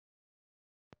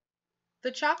The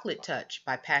Chocolate Touch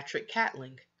by Patrick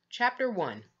Catling. Chapter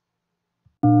 1.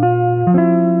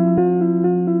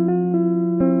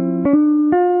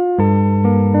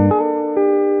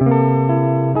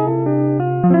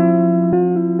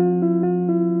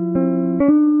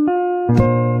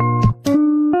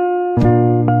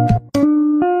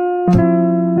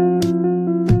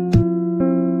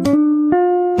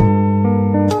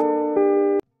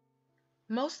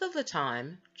 Most of the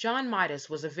time, John Midas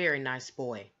was a very nice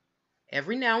boy.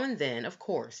 Every now and then, of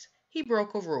course, he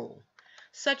broke a rule,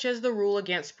 such as the rule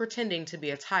against pretending to be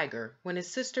a tiger when his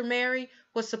sister Mary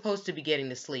was supposed to be getting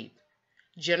to sleep.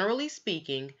 Generally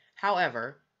speaking,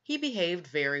 however, he behaved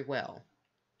very well.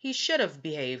 He should have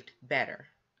behaved better.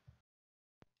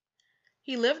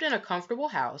 He lived in a comfortable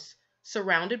house,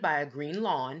 surrounded by a green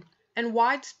lawn and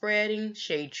wide-spreading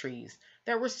shade trees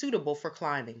that were suitable for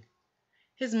climbing.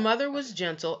 His mother was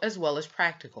gentle as well as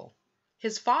practical.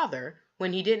 His father,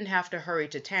 when he didn't have to hurry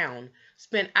to town,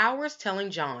 spent hours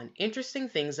telling John interesting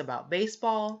things about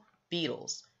baseball,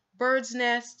 beetles, birds'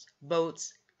 nests,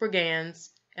 boats,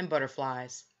 brigands, and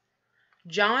butterflies.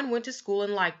 John went to school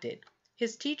and liked it.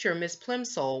 His teacher, Miss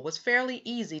Plimsoll, was fairly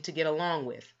easy to get along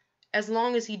with, as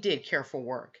long as he did careful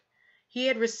work. He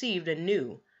had received a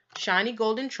new, shiny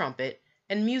golden trumpet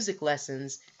and music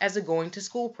lessons as a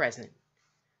going-to-school present.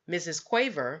 Mrs.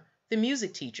 Quaver, the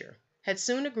music teacher, had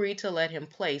soon agreed to let him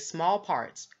play small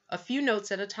parts, a few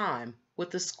notes at a time,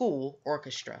 with the school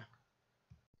orchestra.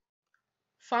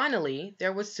 Finally,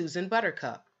 there was Susan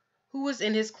Buttercup, who was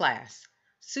in his class.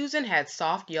 Susan had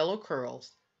soft yellow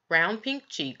curls, brown pink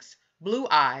cheeks, blue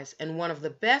eyes, and one of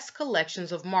the best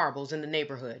collections of marbles in the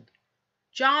neighborhood.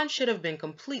 John should have been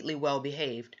completely well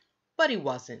behaved, but he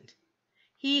wasn't.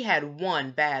 He had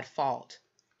one bad fault.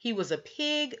 He was a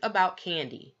pig about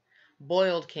candy.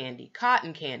 Boiled candy,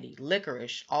 cotton candy,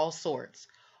 licorice, all sorts,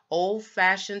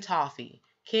 old-fashioned toffee,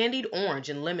 candied orange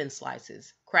and lemon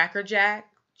slices, Cracker Jack,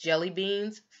 jelly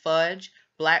beans, fudge,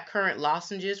 black currant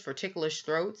lozenges for ticklish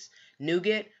throats,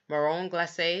 nougat, marron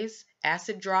glacés,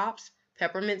 acid drops,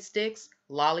 peppermint sticks,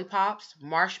 lollipops,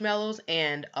 marshmallows,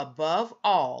 and, above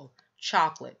all,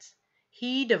 chocolates.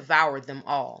 He devoured them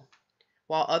all.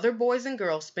 While other boys and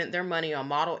girls spent their money on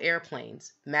model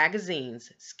airplanes,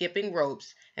 magazines, skipping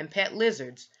ropes, and pet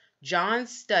lizards, John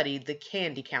studied the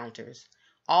candy counters.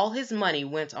 All his money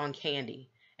went on candy,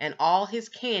 and all his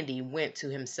candy went to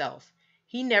himself.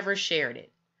 He never shared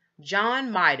it.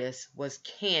 John Midas was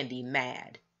candy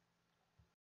mad.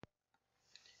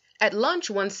 At lunch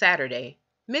one Saturday,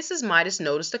 Mrs. Midas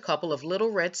noticed a couple of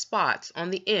little red spots on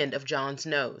the end of John's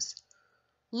nose.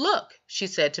 "Look," she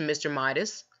said to Mr.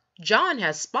 Midas, "John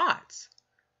has spots."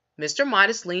 Mr.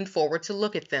 Midas leaned forward to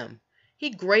look at them. He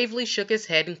gravely shook his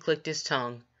head and clicked his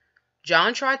tongue.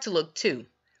 John tried to look too,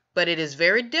 but it is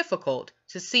very difficult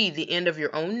to see the end of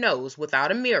your own nose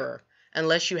without a mirror,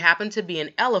 unless you happen to be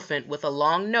an elephant with a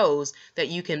long nose that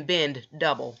you can bend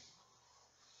double.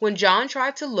 When John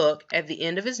tried to look at the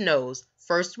end of his nose,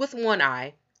 first with one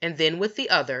eye, and then with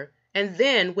the other, and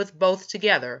then with both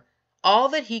together, all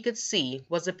that he could see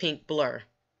was a pink blur.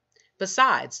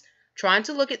 Besides, trying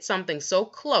to look at something so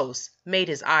close made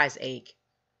his eyes ache.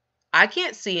 "I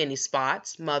can't see any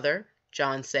spots, Mother,"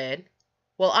 John said.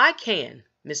 "Well, I can,"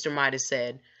 Mr. Midas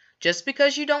said. "Just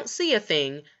because you don't see a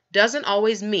thing doesn't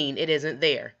always mean it isn't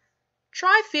there.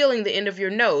 Try feeling the end of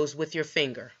your nose with your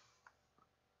finger."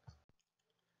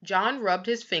 John rubbed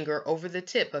his finger over the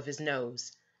tip of his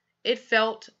nose. It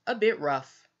felt a bit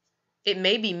rough. "It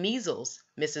may be measles,"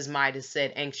 Mrs. Midas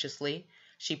said anxiously.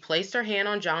 She placed her hand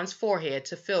on John's forehead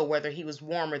to feel whether he was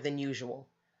warmer than usual.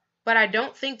 "But I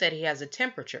don't think that he has a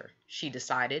temperature," she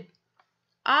decided.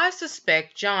 "I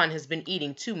suspect John has been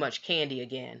eating too much candy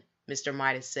again," Mr.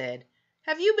 Midas said.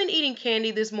 "Have you been eating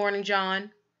candy this morning,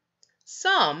 John?"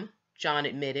 "Some," John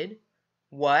admitted.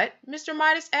 "What?" Mr.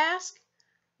 Midas asked.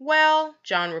 "Well,"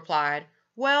 John replied,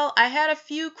 "well, I had a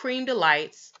few cream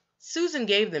delights. Susan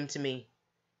gave them to me."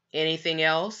 "Anything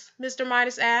else?" Mr.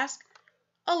 Midas asked.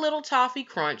 "A little toffee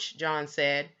crunch," John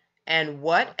said. "And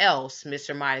what else?"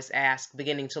 Mr. Midas asked,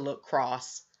 beginning to look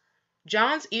cross.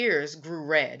 John's ears grew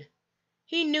red.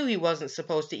 He knew he wasn't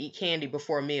supposed to eat candy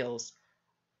before meals.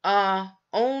 Oh,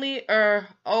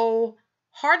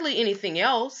 hardly anything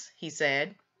else," he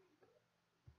said.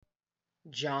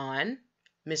 "John,"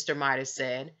 Mr. Midas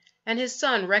said, and his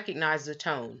son recognized the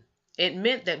tone. It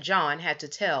meant that John had to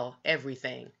tell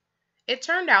everything. It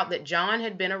turned out that John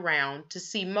had been around to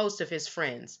see most of his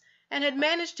friends, and had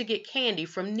managed to get candy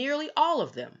from nearly all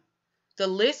of them. The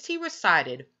list he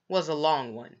recited was a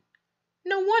long one.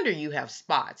 "No wonder you have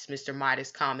spots," Mr.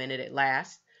 Midas commented at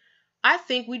last. "I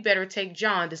think we'd better take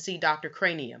John to see Dr.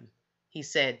 Cranium." he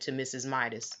said to Mrs.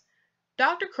 Midas.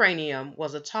 Dr. Cranium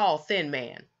was a tall, thin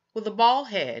man, with a bald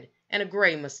head and a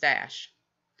gray mustache.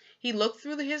 He looked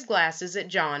through his glasses at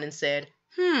John and said,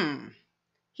 He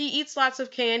eats lots of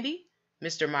candy,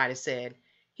 Mr. Midas said.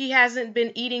 He hasn't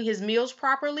been eating his meals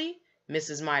properly,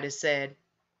 Mrs. Midas said.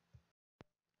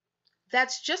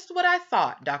 That's just what I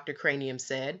thought, Dr. Cranium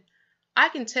said. I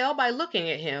can tell by looking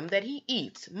at him that he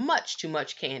eats much too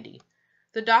much candy.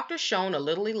 The doctor shone a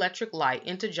little electric light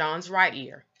into John's right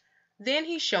ear. Then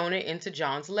he shone it into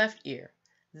John's left ear.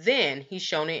 Then he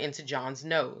shone it into John's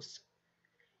nose.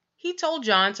 He told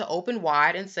John to open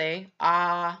wide and say,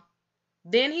 "Ah."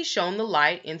 Then he shone the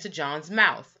light into John's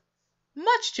mouth.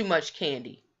 Much too much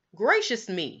candy. Gracious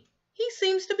me, he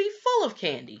seems to be full of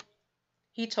candy.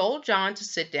 He told John to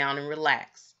sit down and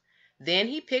relax. Then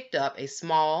he picked up a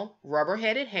small,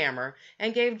 rubber-headed hammer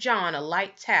and gave John a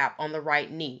light tap on the right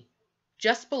knee,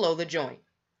 just below the joint.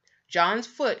 John's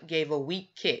foot gave a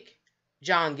weak kick.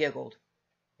 John giggled.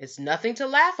 "It's nothing to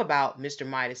laugh about," Mr.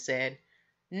 Midas said.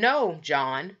 "No,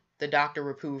 John," the doctor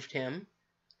reproved him.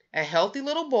 "A healthy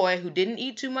little boy who didn't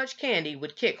eat too much candy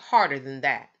would kick harder than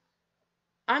that."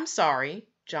 "I'm sorry,"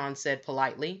 John said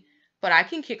politely, "but I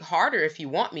can kick harder if you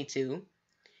want me to."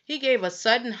 He gave a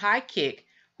sudden high kick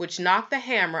which knocked the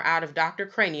hammer out of Dr.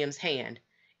 Cranium's hand.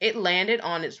 It landed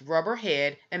on its rubber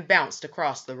head and bounced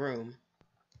across the room.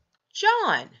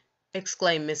 "John!"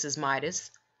 exclaimed Mrs. Midas.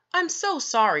 "I'm so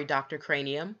sorry, Dr.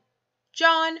 Cranium."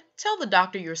 "John, tell the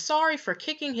doctor you're sorry for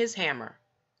kicking his hammer."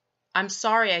 "I'm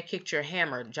sorry I kicked your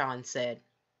hammer," John said.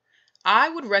 "I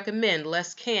would recommend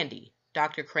less candy,"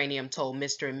 Dr. Cranium told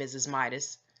Mr. and Mrs.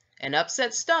 Midas. "An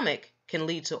upset stomach can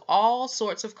lead to all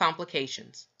sorts of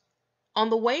complications." On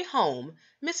the way home,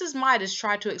 Mrs. Midas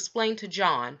tried to explain to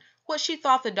John what she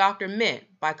thought the doctor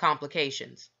meant by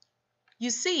complications.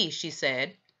 "You see," she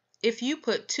said, "if you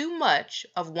put too much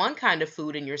of one kind of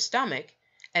food in your stomach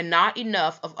and not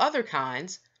enough of other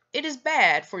kinds, it is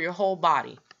bad for your whole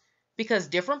body, because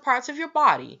different parts of your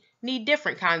body need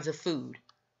different kinds of food.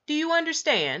 Do you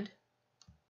understand?"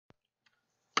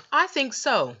 "I think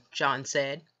so," John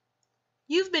said.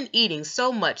 "You've been eating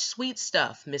so much sweet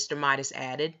stuff," Mr. Midas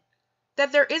added,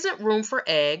 "that there isn't room for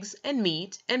eggs and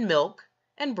meat and milk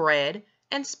and bread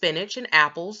and spinach and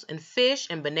apples and fish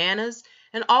and bananas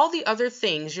and all the other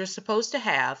things you're supposed to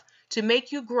have to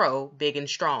make you grow big and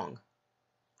strong."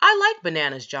 "I like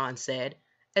bananas," John said,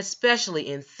 "especially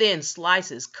in thin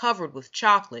slices covered with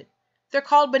chocolate. They're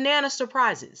called banana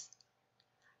surprises."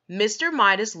 Mr.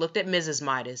 Midas looked at Mrs.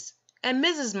 Midas, and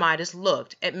Mrs. Midas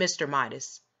looked at Mr.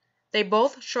 Midas. They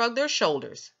both shrugged their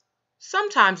shoulders.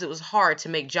 Sometimes it was hard to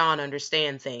make John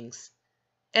understand things.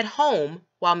 At home,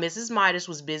 while Mrs. Midas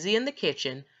was busy in the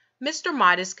kitchen, Mr.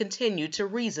 Midas continued to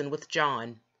reason with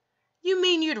John. "You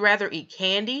mean you'd rather eat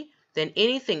candy than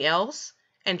anything else,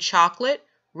 and chocolate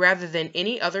rather than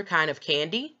any other kind of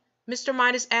candy?" Mr.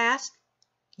 Midas asked.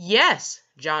 "Yes,"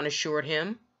 John assured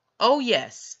him. "Oh,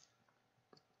 yes."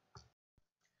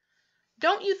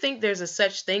 "Don't you think there's a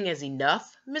such thing as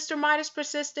enough?" Mr. Midas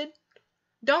persisted.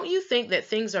 "Don't you think that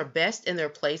things are best in their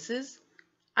places?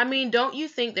 I mean, don't you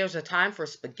think there's a time for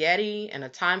spaghetti and a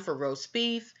time for roast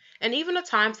beef and even a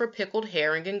time for pickled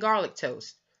herring and garlic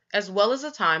toast, as well as a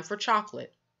time for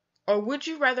chocolate? Or would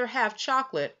you rather have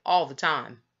chocolate all the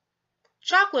time?"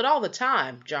 "Chocolate all the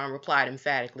time," John replied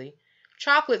emphatically.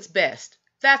 "Chocolate's best,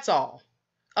 that's all.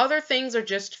 Other things are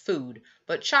just food,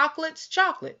 but chocolate's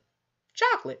chocolate.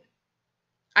 Chocolate."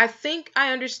 "I think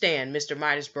I understand," Mr.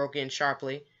 Midas broke in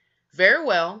sharply. "Very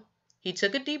well." He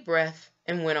took a deep breath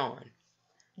and went on.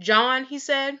 "John," he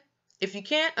said, "if you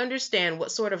can't understand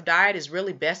what sort of diet is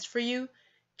really best for you,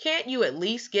 can't you at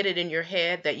least get it in your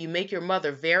head that you make your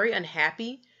mother very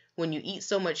unhappy when you eat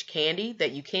so much candy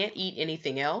that you can't eat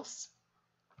anything else?"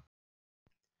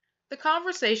 The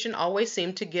conversation always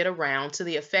seemed to get around to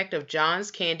the effect of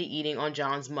John's candy eating on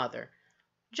John's mother.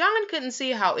 John couldn't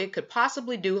see how it could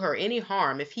possibly do her any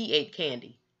harm if he ate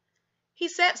candy. He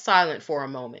sat silent for a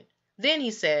moment. Then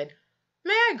he said,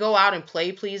 "May I go out and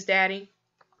play, please, Daddy?"